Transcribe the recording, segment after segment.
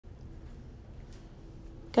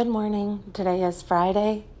Good morning. Today is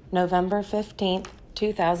Friday, November 15th,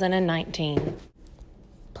 2019.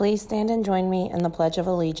 Please stand and join me in the Pledge of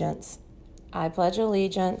Allegiance. I pledge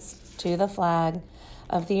allegiance to the flag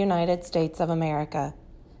of the United States of America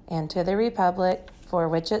and to the republic for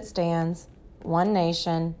which it stands, one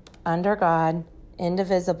nation, under God,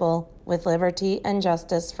 indivisible, with liberty and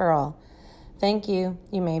justice for all. Thank you.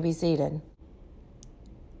 You may be seated.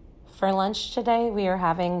 For lunch today, we are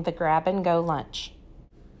having the grab and go lunch.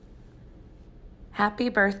 Happy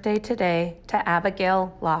birthday today to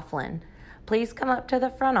Abigail Laughlin. Please come up to the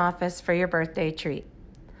front office for your birthday treat.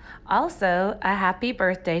 Also, a happy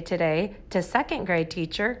birthday today to second grade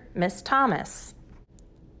teacher, Miss Thomas.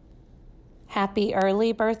 Happy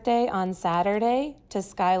early birthday on Saturday to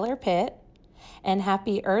Skylar Pitt, and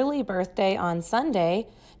happy early birthday on Sunday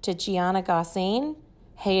to Gianna Gossine,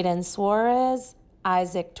 Hayden Suarez,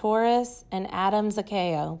 Isaac Torres, and Adam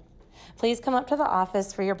Zaccheo. Please come up to the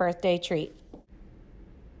office for your birthday treat.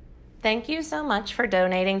 Thank you so much for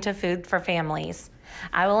donating to Food for Families.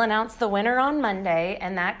 I will announce the winner on Monday,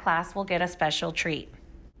 and that class will get a special treat.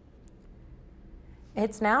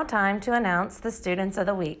 It's now time to announce the Students of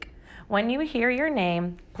the Week. When you hear your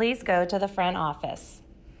name, please go to the front office.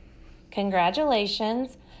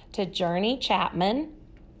 Congratulations to Journey Chapman,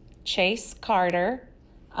 Chase Carter,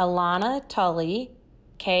 Alana Tully,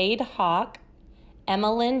 Cade Hawk,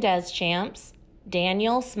 Emmeline Deschamps,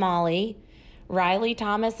 Daniel Smalley, Riley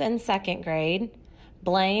Thomas in second grade,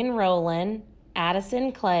 Blaine Rowland,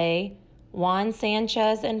 Addison Clay, Juan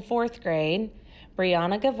Sanchez in fourth grade,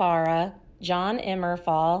 Brianna Guevara, John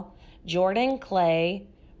Emmerfall, Jordan Clay,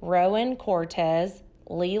 Rowan Cortez,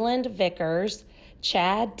 Leland Vickers,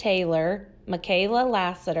 Chad Taylor, Michaela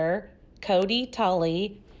Lassiter, Cody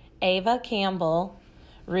Tully, Ava Campbell,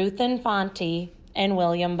 Ruth Infante, and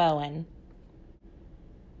William Bowen.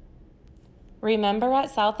 Remember,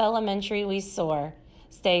 at South Elementary we soar.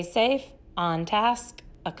 Stay safe, on task,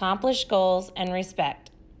 accomplish goals, and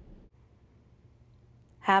respect.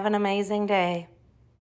 Have an amazing day.